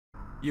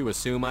You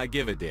assume I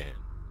give a damn.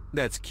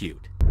 That's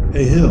cute.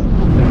 Hey, Hill.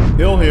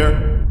 Hill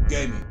here.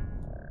 Gaming.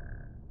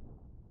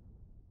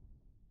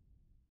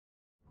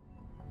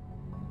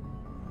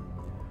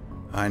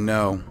 I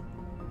know.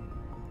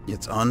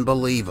 It's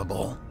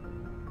unbelievable.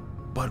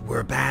 But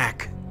we're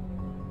back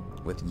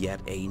with yet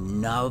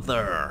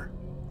another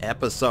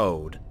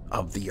episode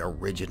of the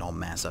original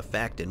Mass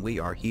Effect, and we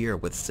are here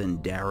with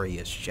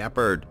Sindarius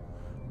Shepard,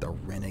 the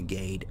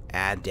Renegade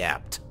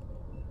Adept.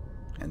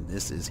 And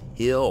this is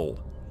Hill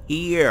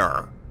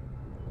here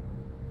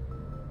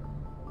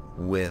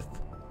with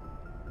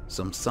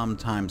some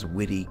sometimes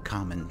witty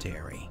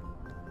commentary.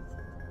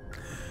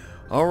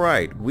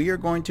 Alright, we are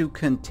going to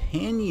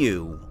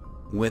continue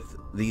with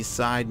these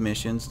side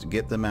missions to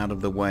get them out of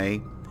the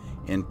way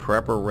in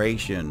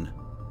preparation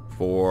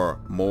for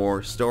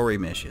more story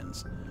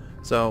missions.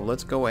 So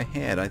let's go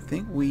ahead. I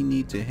think we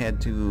need to head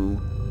to...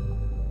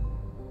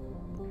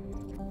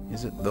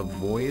 is it the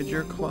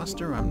Voyager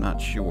cluster? I'm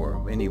not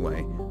sure.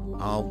 Anyway,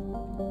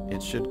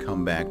 it should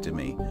come back to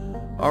me.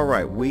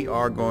 Alright, we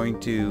are going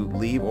to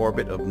leave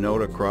orbit of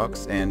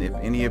Notacrux, and if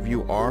any of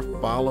you are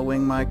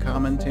following my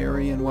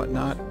commentary and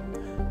whatnot,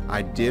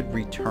 I did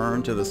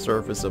return to the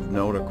surface of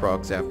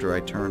Notacrux after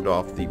I turned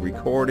off the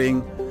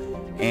recording,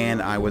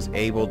 and I was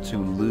able to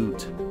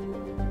loot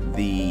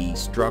the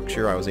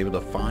structure. I was able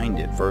to find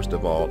it first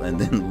of all and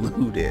then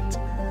loot it.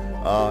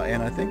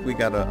 And I think we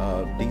got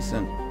a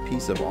decent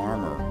piece of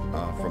armor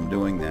from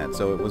doing that,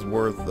 so it was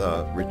worth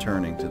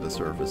returning to the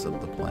surface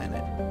of the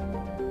planet.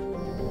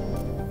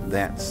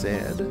 That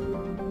said,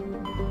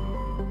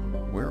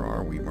 where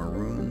are we?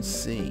 Maroon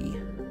Sea.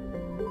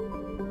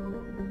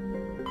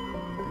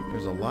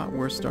 There's a lot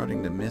we're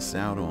starting to miss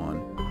out on.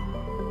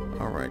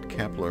 Alright,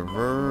 Kepler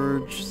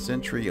Verge,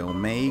 Century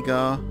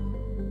Omega.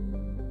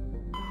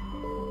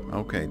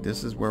 Okay,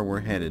 this is where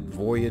we're headed.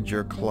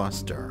 Voyager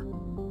Cluster.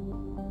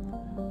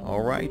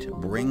 Alright,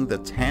 bring the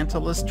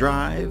Tantalus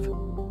Drive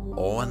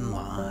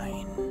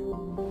online.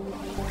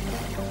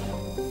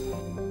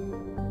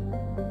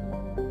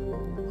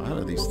 A lot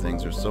of these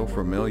things are so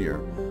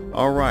familiar.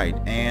 Alright,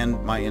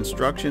 and my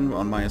instruction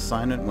on my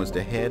assignment was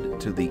to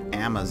head to the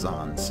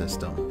Amazon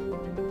system.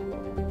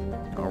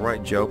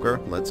 Alright,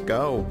 Joker, let's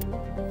go.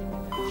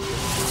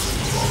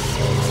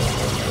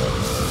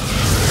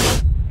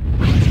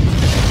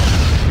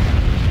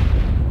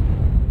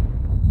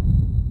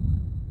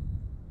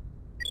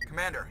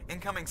 Commander,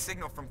 incoming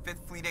signal from 5th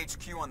Fleet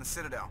HQ on the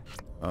Citadel.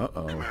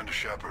 Uh-oh. Commander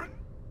Shepard,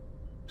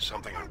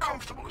 something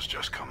uncomfortable has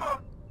just come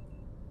up.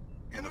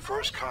 In the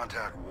First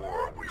Contact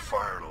War, we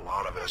fired a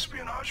lot of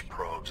espionage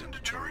probes into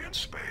Turian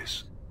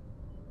space.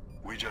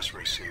 We just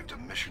received a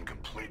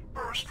mission-complete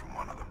burst from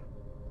one of them.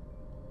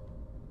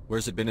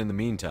 Where's it been in the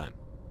meantime?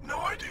 No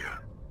idea.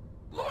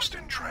 Lost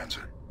in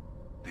transit.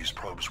 These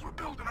probes were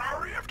built in a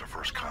hurry after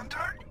First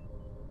Contact.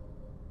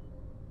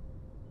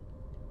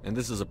 And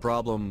this is a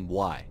problem,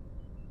 why?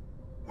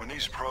 When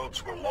these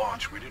probes were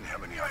launched, we didn't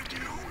have any idea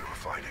who we were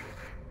fighting.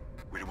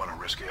 We didn't want to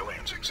risk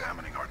aliens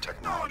examining our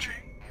technology.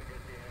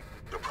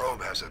 The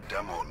probe has a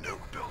demo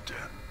nuke built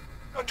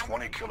in. A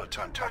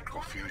 20-kiloton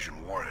tactical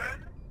fusion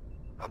warhead.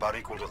 About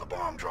equal to the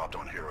bomb dropped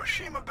on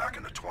Hiroshima back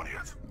in the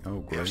 20th. Oh,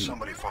 great. If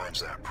somebody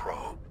finds that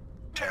probe,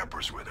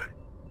 tampers with it,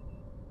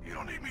 you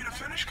don't need me to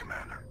finish,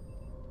 Commander.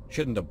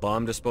 Shouldn't a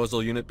bomb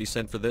disposal unit be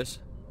sent for this?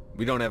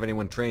 We don't have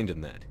anyone trained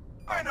in that.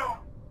 I know.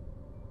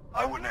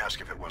 I wouldn't ask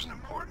if it wasn't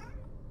important.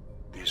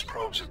 These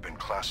probes have been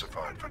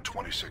classified for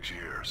 26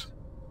 years.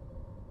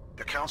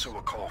 The Council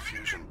will call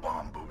fusion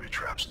bomb booby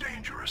traps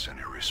dangerous and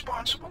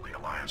irresponsible. The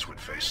Alliance would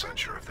face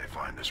censure if they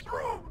find this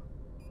probe.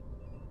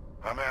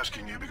 I'm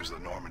asking you because the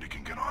Normandy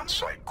can get on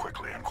site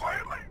quickly and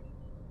quietly.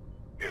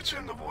 It's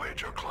in the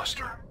Voyager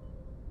cluster.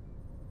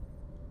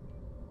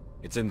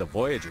 It's in the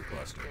Voyager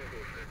cluster.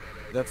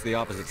 That's the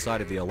opposite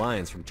side of the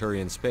Alliance from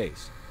Turian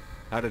space.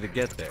 How did it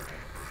get there?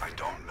 I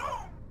don't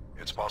know.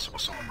 It's possible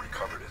someone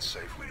recovered it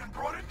safely and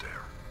brought it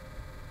there.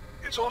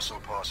 It's also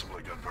possible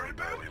it got very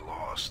badly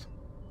lost.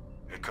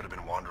 It could have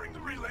been wandering the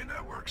relay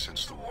network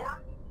since the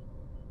war.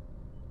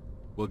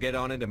 We'll get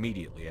on it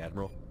immediately,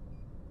 Admiral.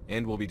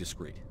 And we'll be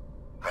discreet.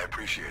 I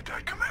appreciate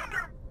that,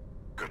 Commander.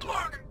 Good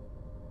luck.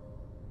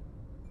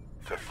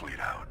 Fifth Fleet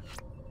out.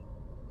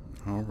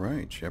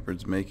 Alright,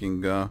 Shepard's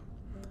making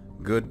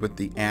good with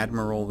the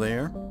Admiral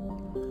there.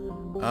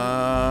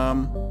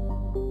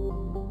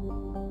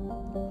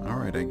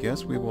 Alright, I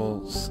guess we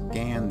will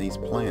scan these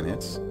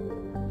planets.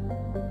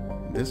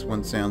 This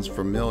one sounds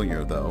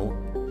familiar, though.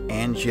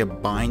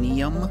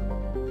 Angibinium?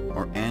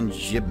 Or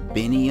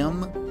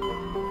Angibinium?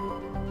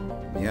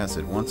 Yes,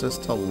 it wants us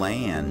to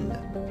land.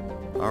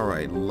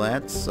 Alright,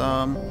 let's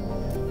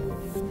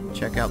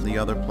check out the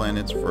other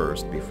planets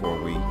first before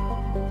we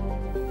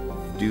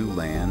do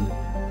land.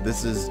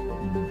 This is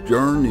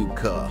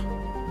Dernuka.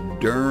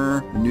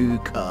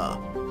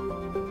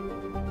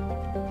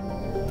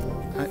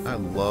 I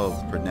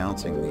love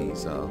pronouncing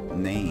these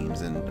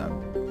names, and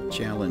I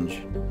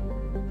challenge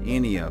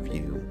any of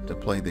you to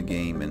play the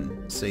game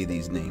and say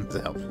these names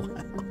out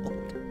loud.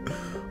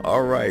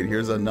 Alright,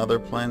 here's another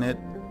planet.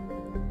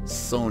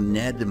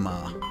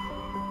 Sonedma.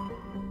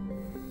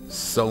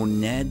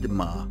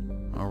 Sonedma.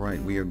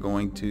 Alright, we are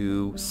going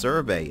to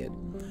survey it.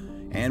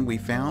 And we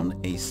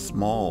found a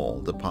small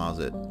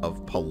deposit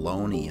of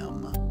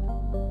polonium.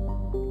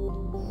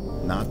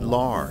 Not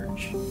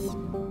large,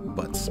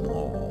 but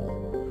small.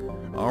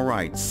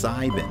 Alright,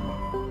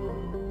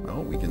 Cybin.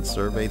 Oh, we can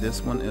survey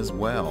this one as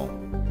well.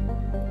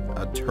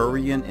 A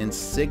Turian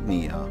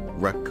insignia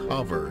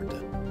recovered.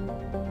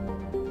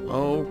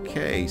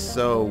 Okay,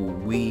 so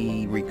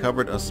we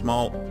recovered a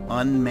small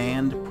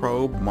unmanned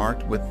probe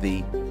marked with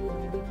the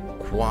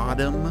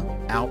Quadam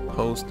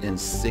Outpost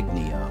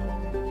insignia.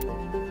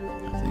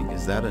 I think,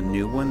 is that a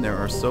new one? There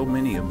are so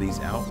many of these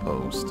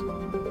outposts.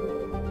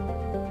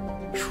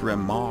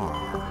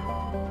 Tremar.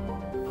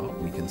 Oh,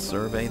 we can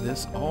survey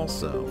this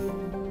also.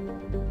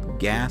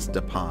 Gas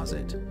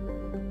deposit.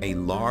 A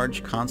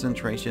large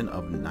concentration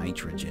of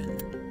nitrogen.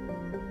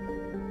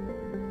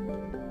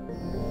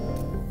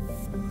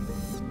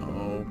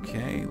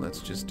 Okay, let's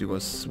just do a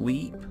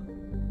sweep.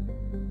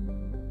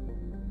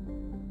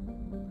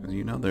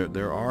 You know,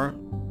 there are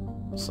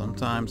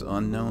sometimes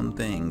unknown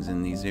things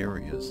in these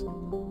areas.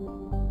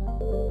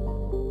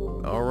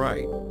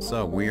 Alright,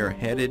 so we are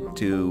headed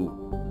to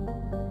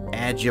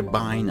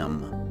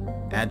Agabinium.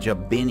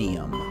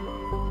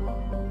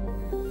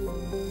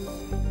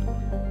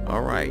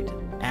 Alright,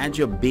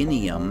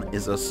 Agabinium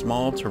is a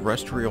small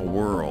terrestrial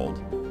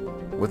world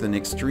with an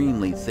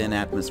extremely thin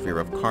atmosphere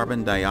of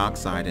carbon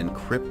dioxide and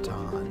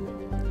krypton.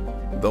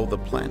 Though the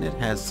planet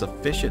has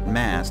sufficient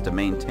mass to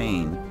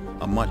maintain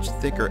a much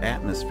thicker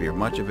atmosphere,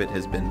 much of it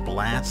has been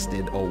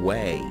blasted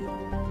away.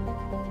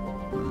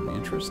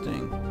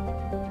 Interesting.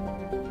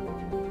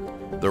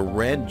 The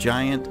red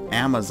giant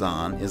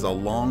Amazon is a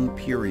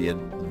long-period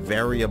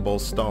variable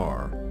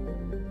star.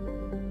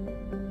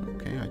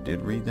 Okay, I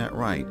did read that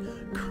right.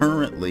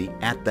 Currently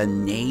at the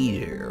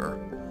nadir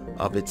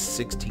of its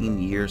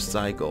 16-year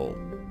cycle.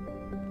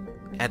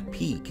 At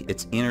peak,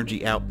 its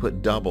energy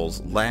output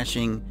doubles,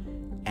 lashing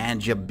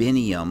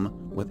Agabinium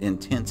with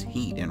intense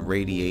heat and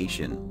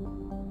radiation.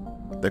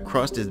 The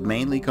crust is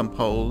mainly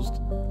composed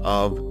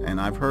of,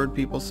 and I've heard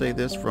people say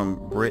this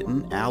from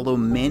Britain,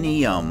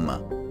 aluminium.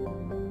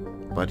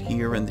 But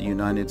here in the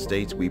United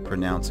States, we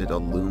pronounce it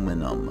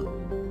aluminum.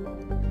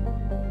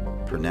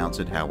 Pronounce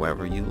it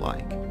however you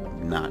like.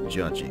 Not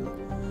judging.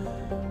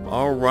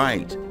 All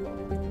right.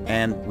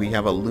 And we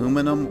have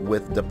aluminum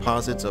with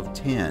deposits of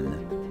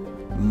tin.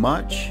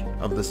 Much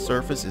of the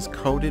surface is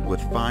coated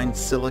with fine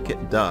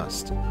silicate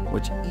dust,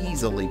 which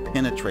easily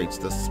penetrates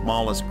the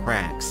smallest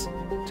cracks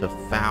to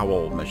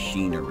foul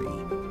machinery.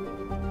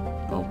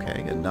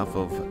 Okay, enough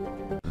of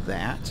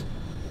that.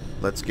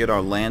 Let's get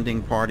our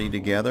landing party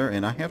together,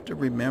 and I have to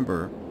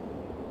remember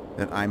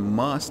that I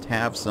must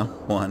have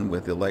someone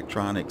with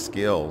electronic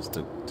skills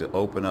to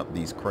open up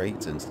these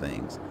crates and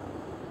things.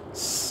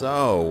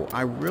 So,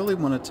 I really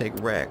want to take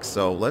Rex.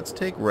 So, let's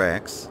take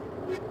Rex,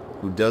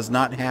 who does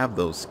not have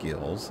those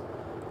skills,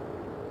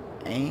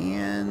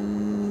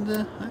 and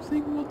I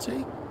think we'll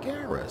take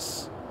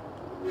Garrus.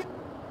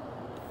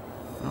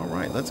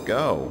 Alright, let's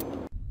go.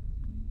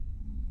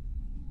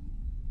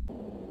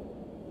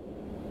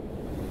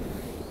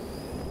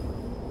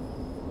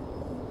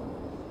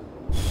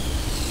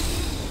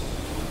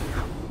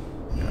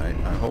 I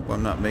hope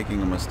I'm not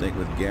making a mistake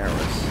with Garrus.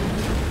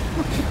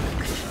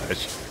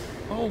 Gosh.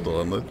 Hold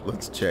on,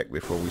 let's check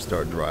before we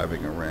start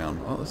driving around.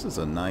 Oh, this is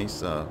a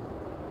nice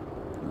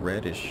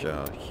reddish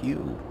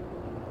hue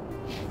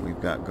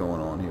we've got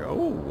going on here.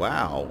 Oh,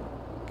 wow.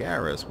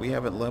 Garrus, we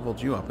haven't leveled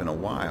you up in a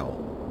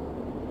while.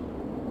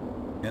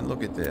 And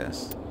look at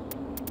this.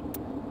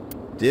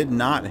 Did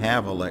not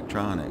have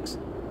electronics.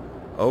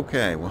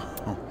 Okay,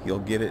 well, you'll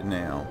get it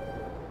now.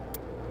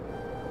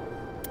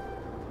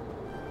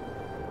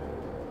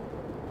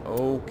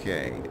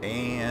 Okay,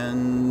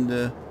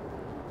 and...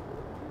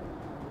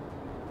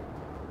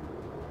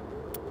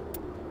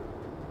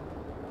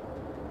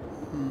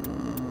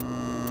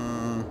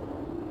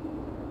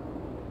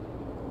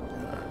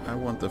 I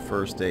want the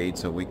first aid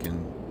so we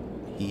can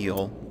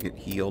get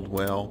healed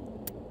well.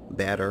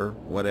 Better,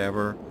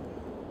 whatever.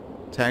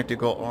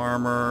 Tactical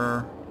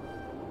armor.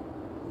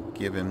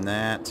 Give him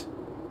that.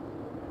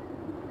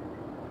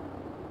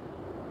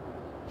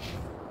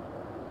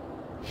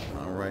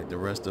 Alright, the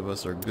rest of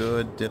us are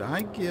good. Did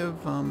I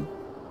give, I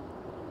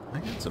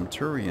got some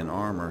Turian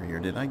armor here.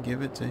 Did I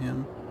give it to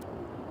him?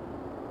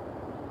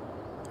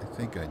 I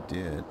think I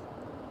did.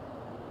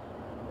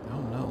 Oh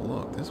no,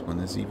 look, this one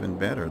is even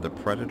better. The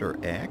Predator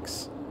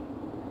X?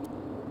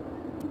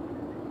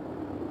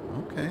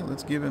 Okay,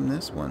 let's give him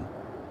this one.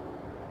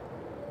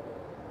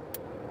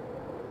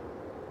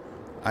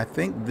 I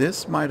think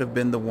this might have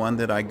been the one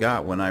that I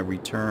got when I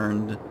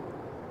returned.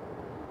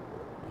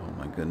 Oh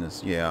my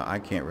goodness, yeah, I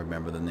can't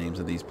remember the names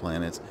of these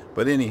planets.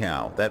 But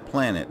anyhow, that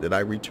planet that I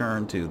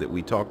returned to that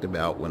we talked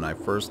about when I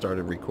first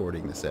started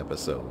recording this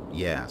episode.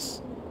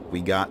 Yes,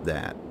 we got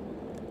that.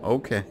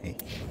 Okay.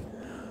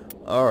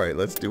 Alright,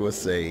 let's do a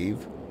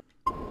save.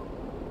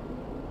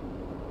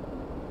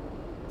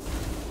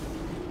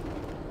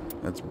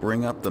 Let's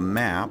bring up the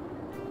map.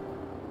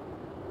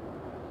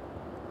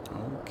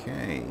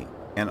 Okay.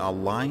 An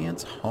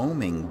Alliance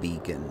homing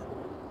beacon.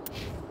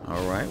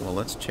 Alright, well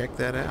let's check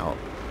that out.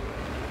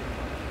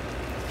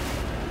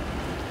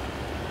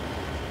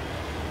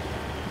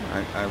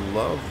 I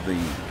love the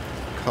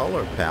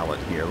color palette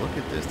here. Look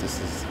at this. This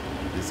is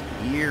this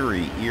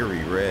eerie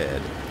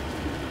red.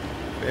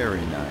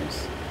 Very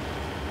nice.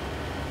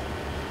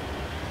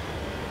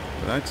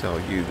 But I tell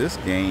you, this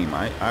game,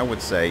 I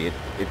would say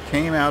it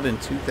came out in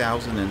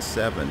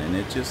 2007, and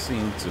it just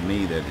seemed to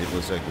me that it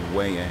was like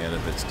way ahead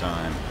of its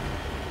time.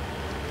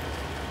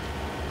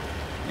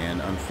 And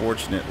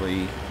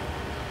unfortunately,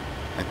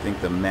 I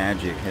think the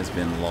magic has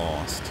been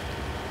lost.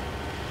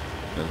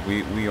 Because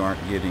we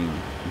aren't getting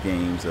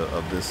games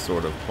of this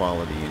sort of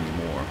quality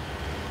anymore.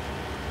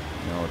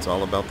 You know, it's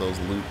all about those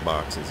loot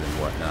boxes and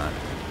whatnot.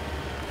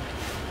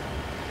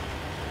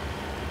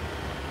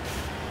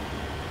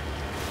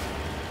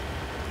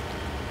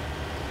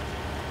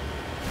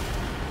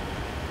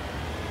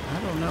 I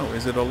don't know.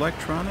 Is it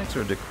electronics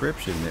or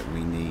decryption that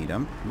we need?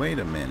 Wait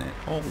a minute.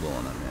 Hold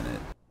on a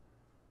minute.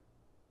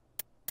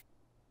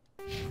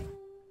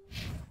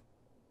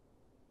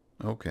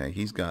 Okay,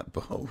 he's got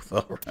both.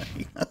 All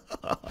right.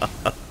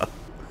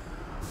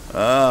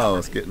 Oh,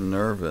 it's getting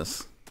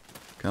nervous.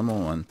 Come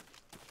on.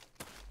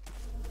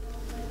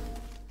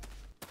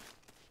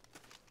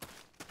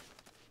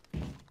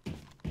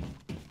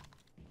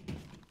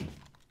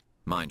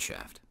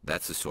 Mineshaft.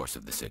 That's the source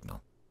of the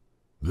signal.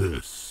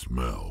 This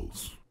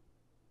smells.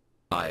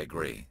 I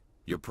agree.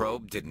 Your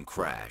probe didn't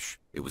crash.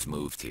 It was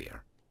moved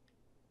here.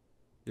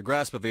 Your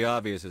grasp of the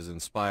obvious is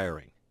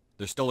inspiring.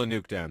 There's still a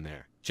nuke down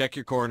there. Check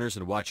your corners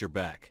and watch your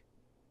back.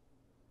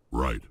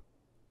 Right.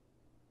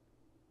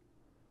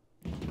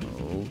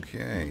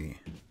 Okay.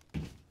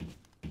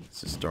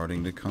 This is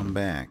starting to come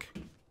back.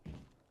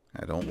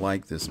 I don't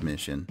like this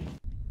mission.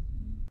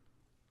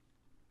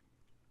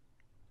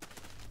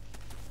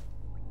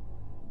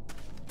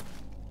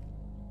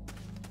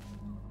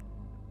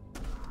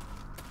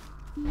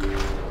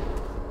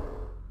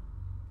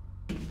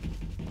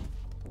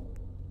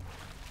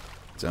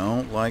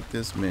 Don't like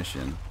this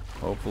mission.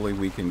 Hopefully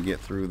we can get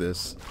through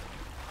this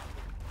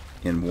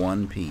in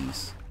one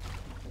piece.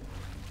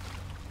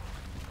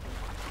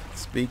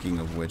 Speaking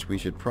of which, we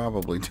should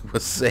probably do a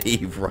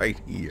save right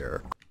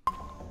here.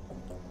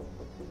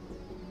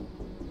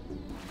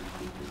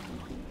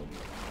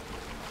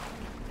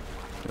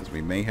 Because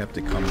we may have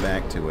to come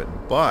back to it,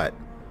 but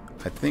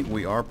I think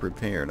we are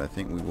prepared. I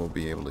think we will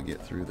be able to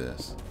get through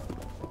this.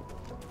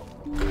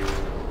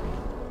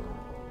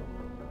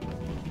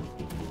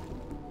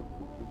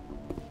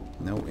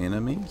 No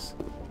enemies?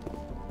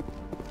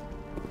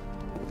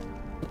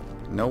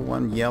 No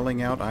one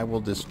yelling out, "I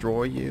will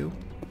destroy you"?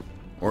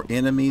 Or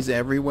enemies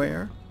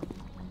everywhere?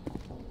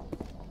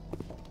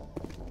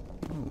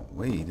 Oh,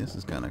 wait, this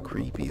is kind of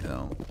creepy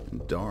though.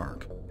 And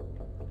dark.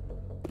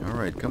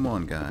 Alright, come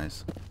on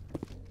guys.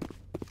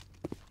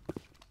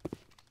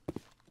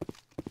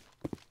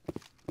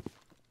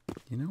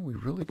 You know, we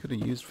really could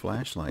have used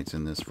flashlights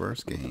in this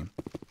first game.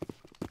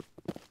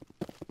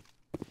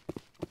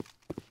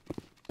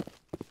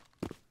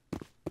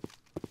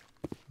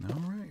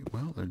 Alright,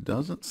 well, there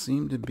doesn't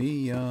seem to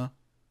be,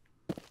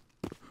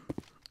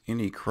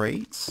 any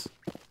crates?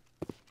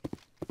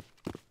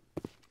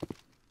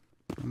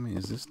 I mean,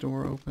 is this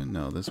door open?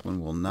 No, this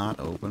one will not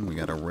open. We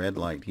got a red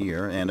light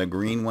here and a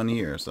green one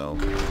here, so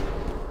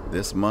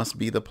this must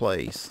be the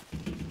place.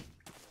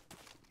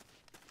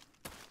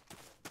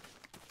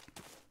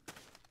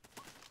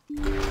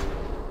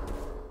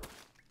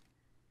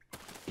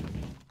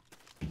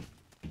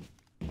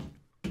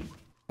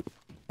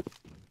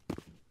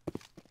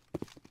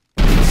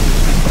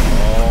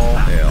 Oh,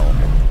 hell.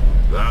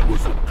 That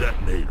was a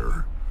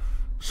detonator.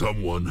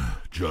 Someone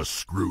just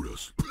screwed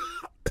us.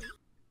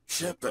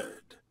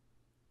 Shepard,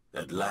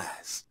 at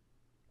last.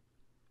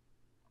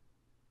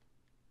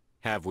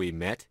 Have we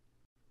met?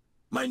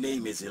 My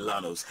name is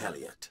Ilanos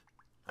Halliot.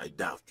 I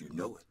doubt you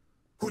know it.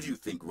 Who do you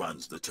think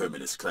runs the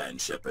Terminus clan,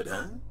 Shepard,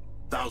 huh?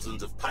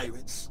 Thousands of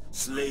pirates,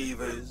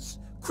 slavers,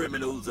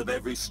 criminals of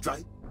every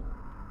stripe?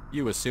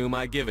 You assume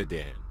I give a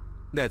damn.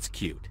 That's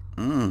cute.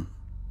 The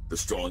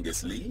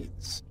strongest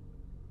leads.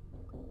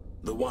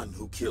 The one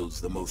who kills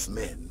the most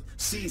men,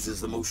 seizes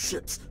the most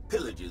ships,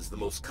 pillages the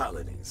most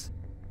colonies.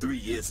 3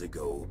 years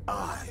ago,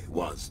 I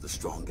was the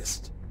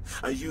strongest.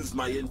 I used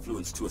my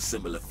influence to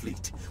assemble a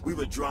fleet. We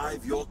would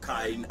drive your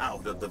kind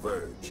out of the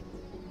Verge.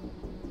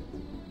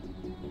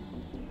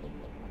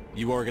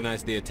 You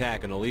organized the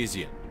attack on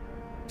Elysium.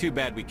 Too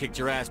bad we kicked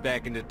your ass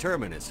back into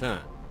Terminus, huh?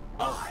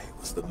 I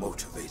was the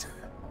motivator,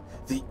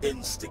 the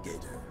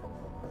instigator.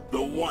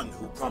 The one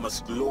who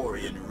promised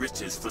glory and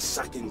riches for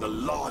sacking the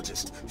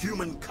largest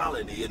human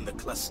colony in the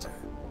cluster.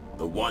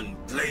 The one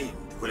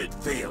blamed when it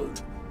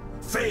failed.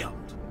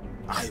 Failed!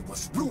 I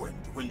was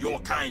ruined when your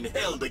kind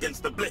held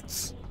against the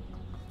Blitz.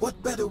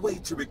 What better way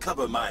to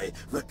recover my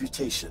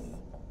reputation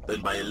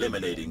than by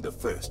eliminating the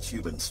first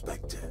human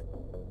Spectre?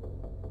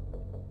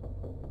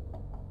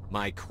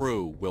 My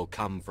crew will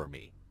come for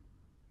me.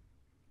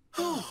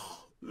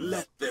 Oh,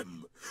 let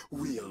them.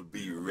 We'll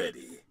be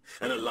ready.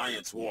 An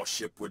Alliance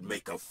warship would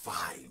make a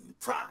fine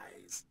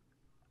prize.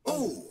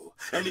 Oh,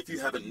 and if you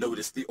haven't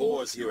noticed, the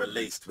ores here are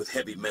laced with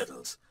heavy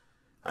metals.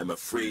 I'm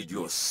afraid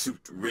your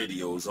suit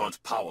radios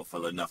aren't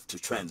powerful enough to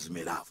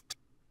transmit out.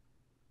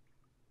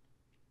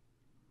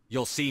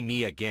 You'll see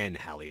me again,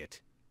 Halliot.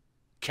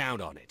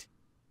 Count on it.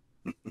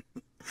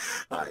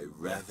 I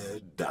rather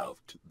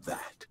doubt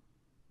that.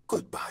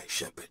 Goodbye,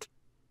 Shepard.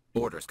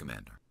 Orders,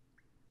 Commander.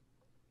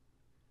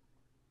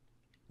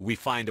 We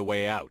find a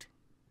way out.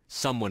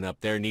 Someone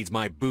up there needs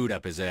my boot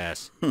up his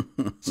ass.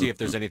 See if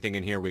there's anything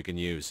in here we can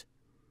use.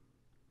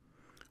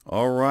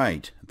 All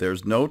right.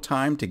 There's no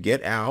time to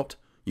get out.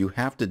 You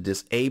have to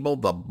disable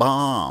the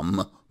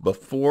bomb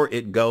before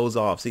it goes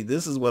off. See,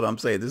 this is what I'm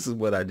saying. This is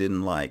what I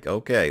didn't like.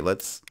 Okay,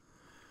 let's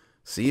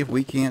see if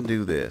we can't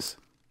do this.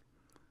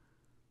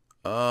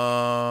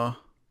 Oh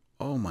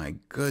my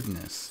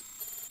goodness.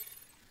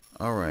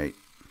 All right.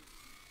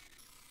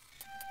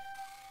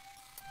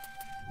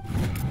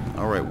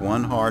 All right,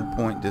 one hard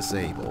point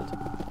disabled.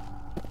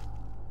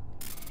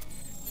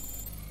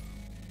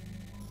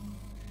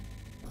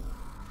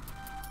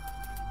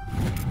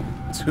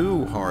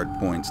 Two hard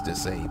points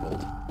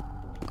disabled.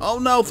 Oh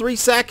no, 3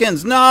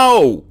 seconds,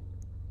 no!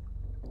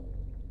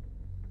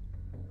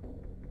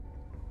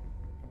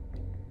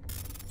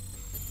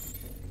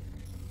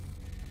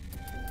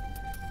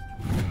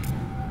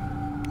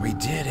 We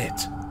did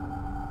it.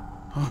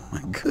 Oh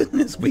my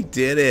goodness, we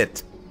did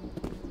it.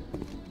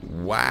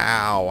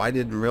 Wow, I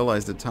didn't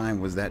realize the time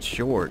was that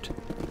short.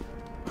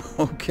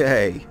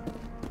 Okay.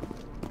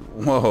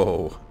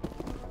 Whoa.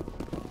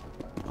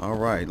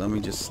 Alright, let me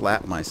just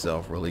slap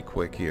myself really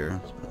quick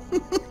here.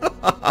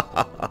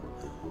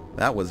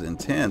 That was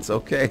intense.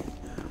 Okay.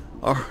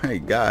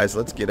 Alright, guys,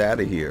 let's get out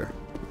of here.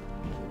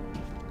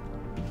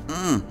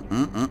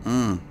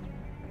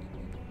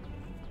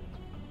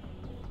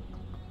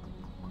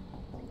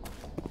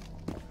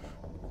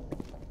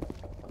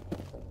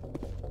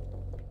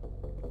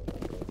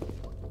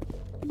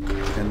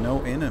 And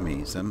no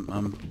enemies.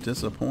 I'm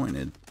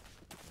disappointed.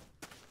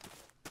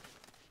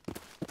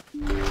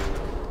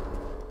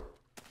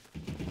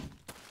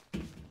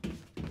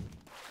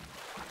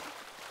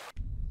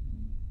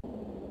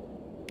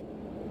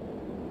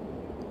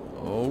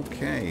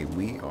 Okay,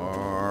 we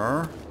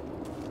are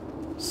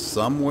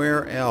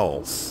somewhere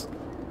else.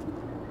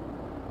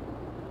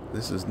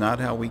 This is not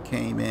how we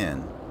came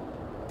in.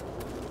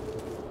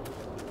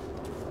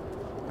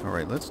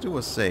 Alright, let's do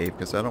a save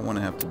because I don't want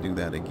to have to do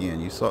that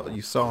again. You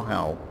saw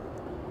how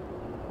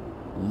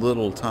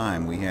little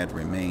time we had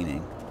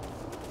remaining.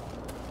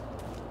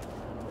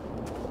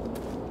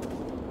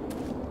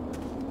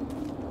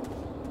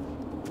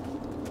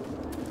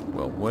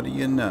 Well, what do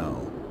you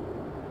know?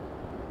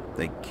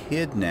 They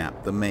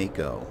kidnapped the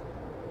Mako.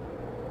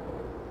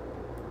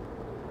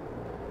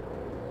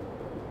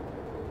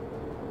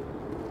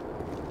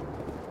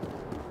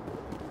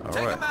 All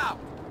right.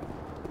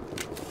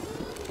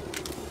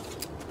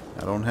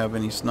 I don't have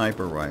any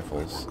sniper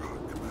rifles.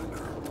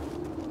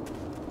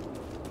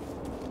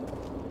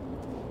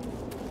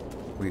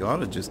 We ought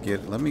to just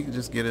get... Let me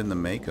just get in the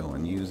Mako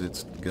and use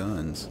its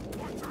guns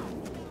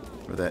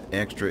for that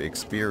extra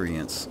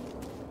experience.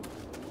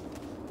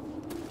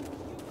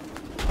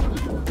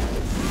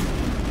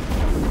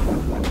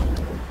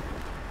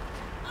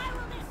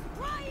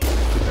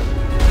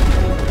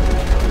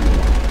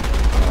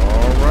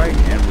 Alright,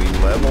 and we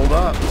leveled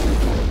up.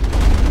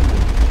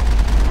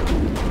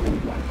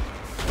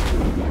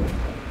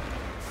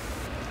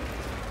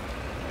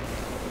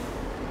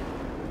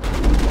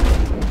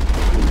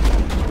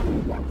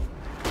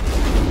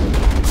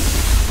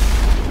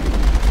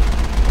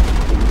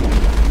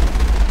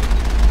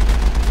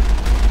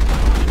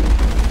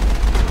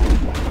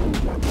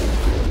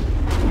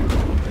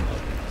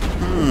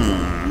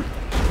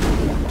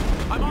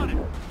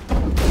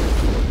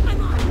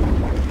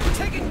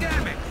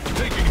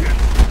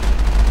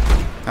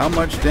 How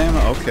much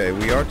damage? Okay,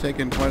 we are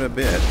taking quite a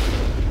bit.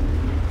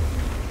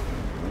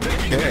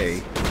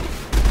 Okay.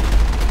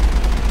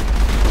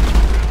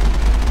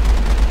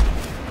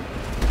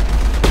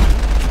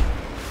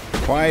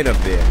 Quite a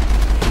bit.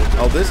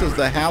 Oh, this is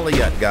the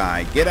Halliot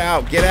guy. Get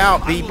out,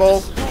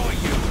 people!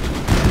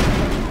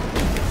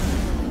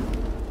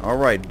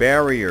 Alright,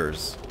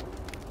 barriers.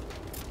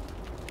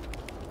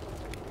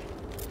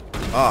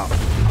 Up.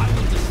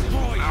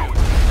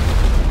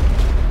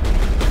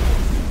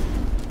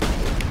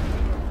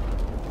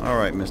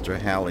 Alright, Mr.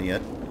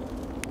 Halliot.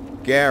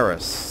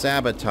 Garrus,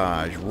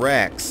 Sabotage,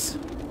 Rex,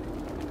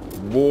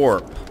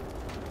 Warp.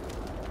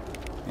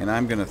 And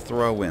I'm gonna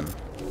throw him.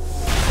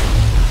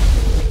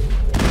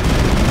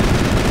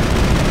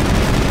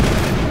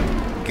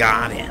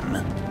 Got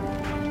him.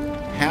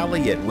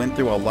 Halliot went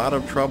through a lot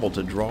of trouble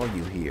to draw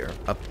you here.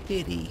 A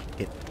pity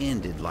it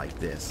ended like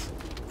this.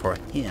 For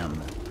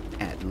him,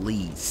 at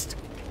least.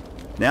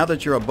 Now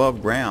that you're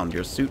above ground,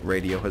 your suit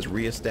radio has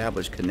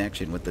re-established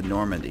connection with the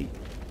Normandy.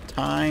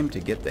 Time to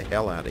get the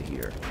hell out of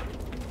here.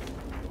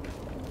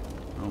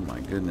 Oh my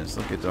goodness,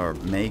 look at our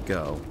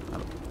Mako.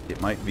 It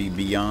might be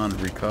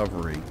beyond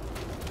recovery.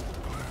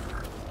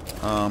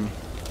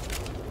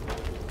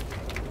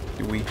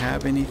 Do we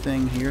have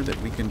anything here that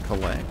we can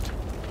collect?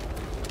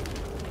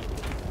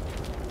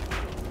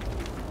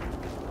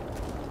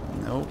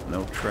 Nope,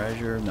 no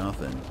treasure,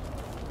 nothing.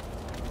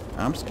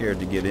 I'm scared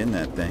to get in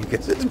that thing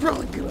because it's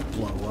probably gonna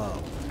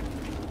blow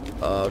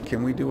up.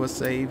 Can we do a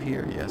save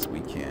here? Yes, we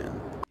can.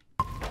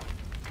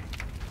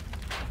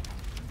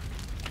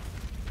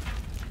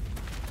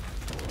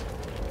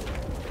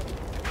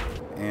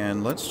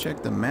 And let's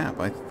check the map.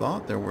 I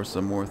thought there were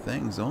some more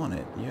things on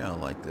it. Yeah,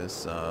 like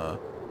this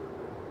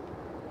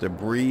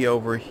debris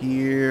over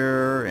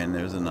here, and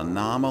there's an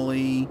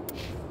anomaly.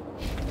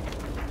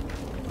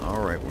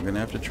 Alright, we're gonna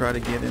have to try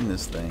to get in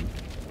this thing.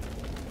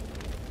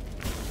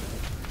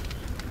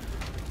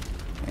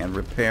 And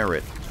repair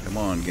it. Come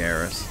on,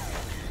 Garrus.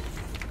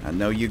 I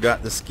know you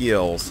got the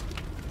skills.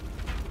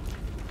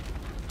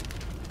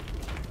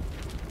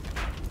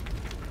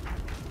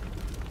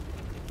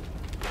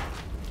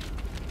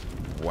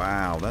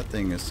 Wow, that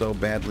thing is so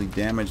badly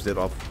damaged that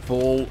a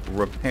full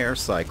repair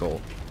cycle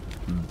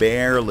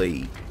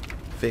barely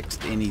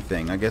fixed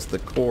anything. I guess the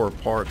core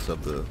parts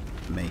of the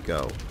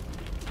Mako,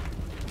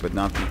 but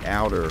not the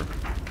outer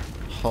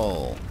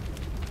hull.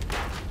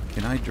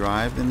 Can I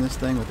drive in this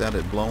thing without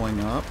it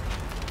blowing up?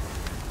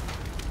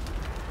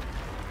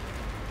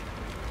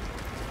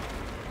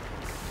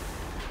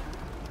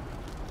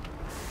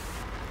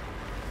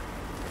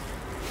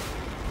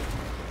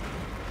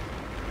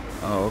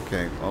 Oh,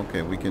 okay.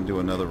 Okay, we can do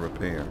another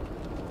repair.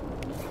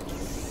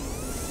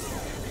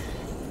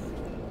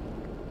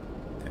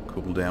 That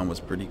cooldown was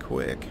pretty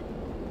quick.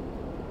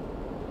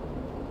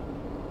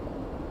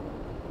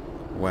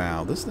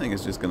 Wow, this thing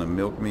is just going to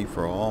milk me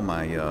for all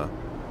my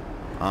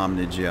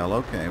Omnigel.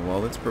 Okay,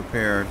 well, it's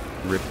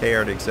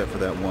repaired except for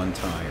that one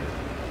tire.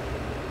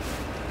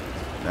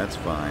 That's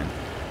fine.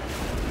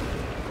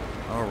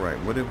 Alright,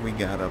 what have we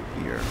got up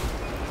here?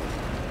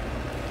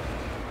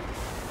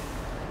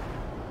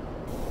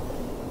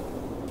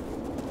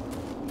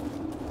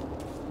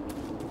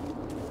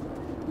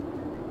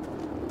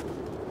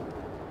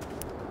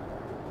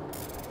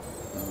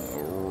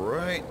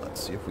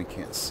 Let's see if we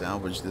can't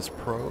salvage this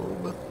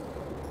probe.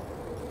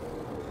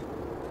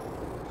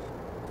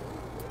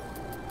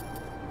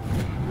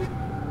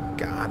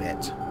 Got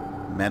it.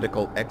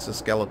 Medical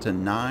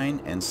exoskeleton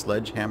 9 and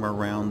sledgehammer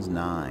rounds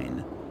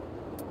 9.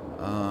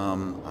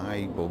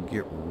 I will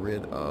get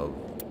rid of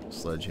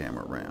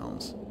sledgehammer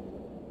rounds.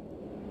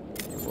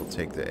 And we'll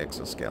take the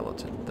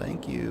exoskeleton.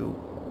 Thank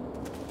you.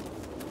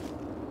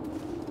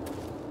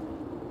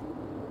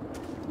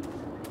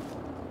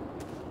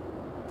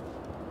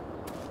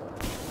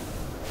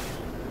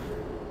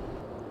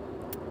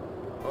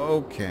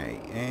 Okay,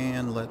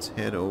 and let's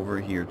head over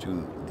here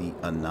to the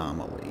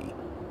anomaly.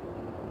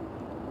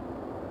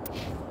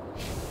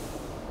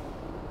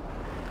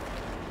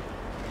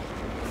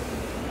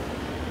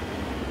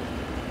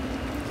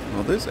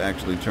 Well, this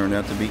actually turned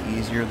out to be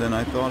easier than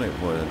I thought it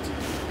would.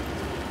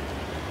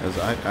 As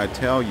I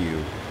tell you,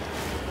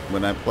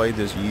 when I played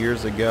this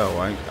years ago,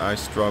 I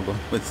struggled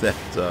with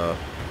that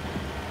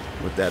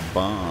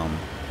bomb,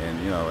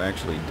 and, you know,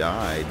 actually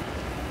died.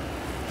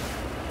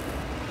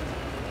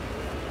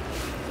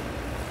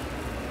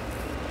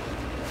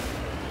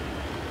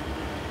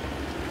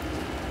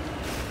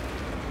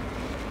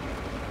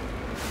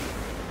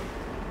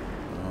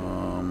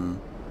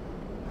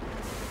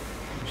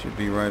 Should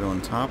be right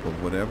on top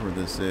of whatever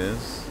this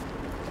is.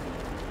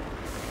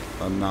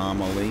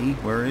 Anomaly.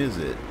 Where is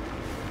it?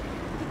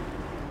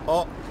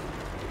 Oh,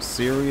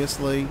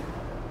 seriously?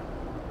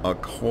 A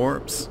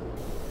corpse?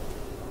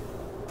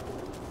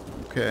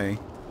 Okay.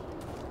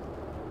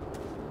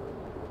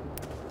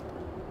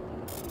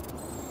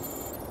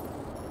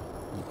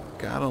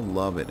 Gotta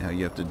love it how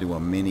you have to do a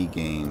mini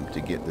game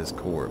to get this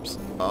corpse.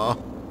 Oh.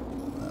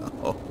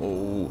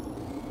 Oh.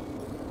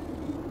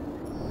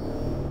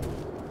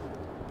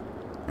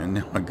 And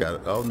now I got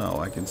it. Oh no,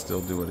 I can still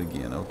do it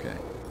again. Okay.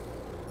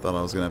 Thought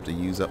I was going to have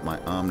to use up my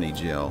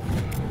Omnigel.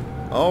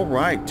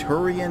 Alright,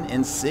 Turian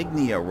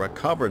insignia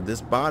recovered.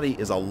 This body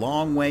is a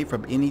long way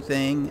from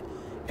anything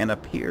and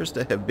appears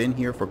to have been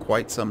here for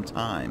quite some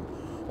time.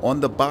 On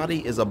the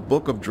body is a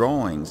book of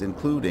drawings,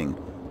 including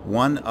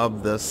one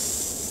of the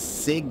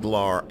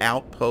Siglar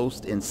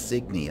outpost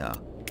insignia.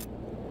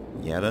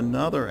 Yet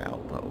another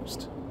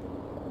outpost.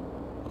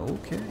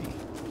 Okay.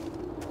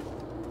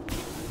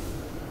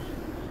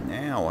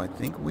 Now, I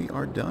think we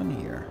are done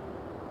here.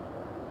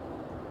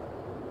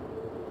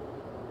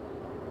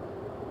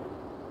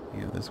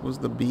 Yeah, this was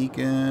the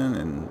beacon,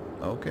 and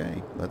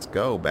okay, let's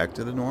go back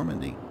to the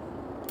Normandy.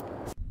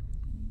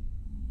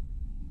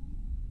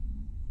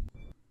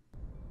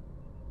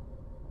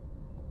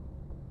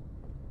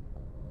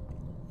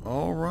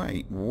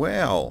 Alright,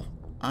 well,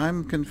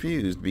 I'm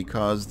confused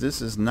because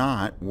this is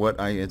not what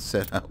I had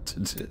set out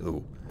to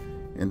do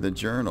in the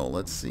journal.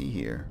 Let's see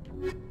here.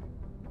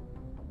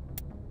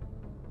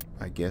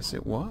 I guess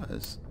it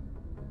was.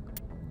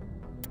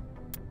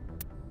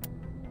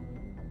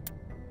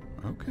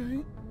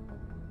 Okay.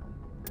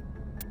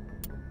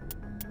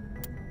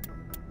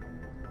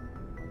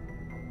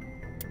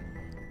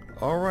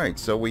 Alright,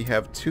 so we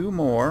have two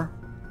more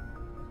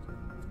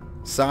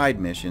side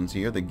missions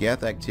here. The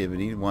Geth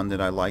activity, one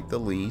that I like the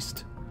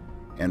least.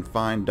 And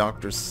find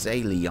Dr.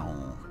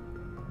 Salion.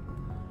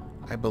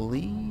 I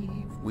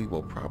believe we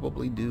will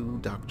probably do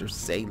Dr.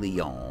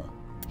 Salion.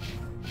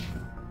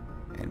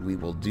 And we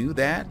will do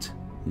that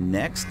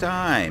next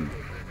time.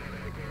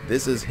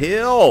 This is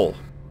Hill,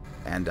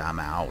 and I'm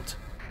out.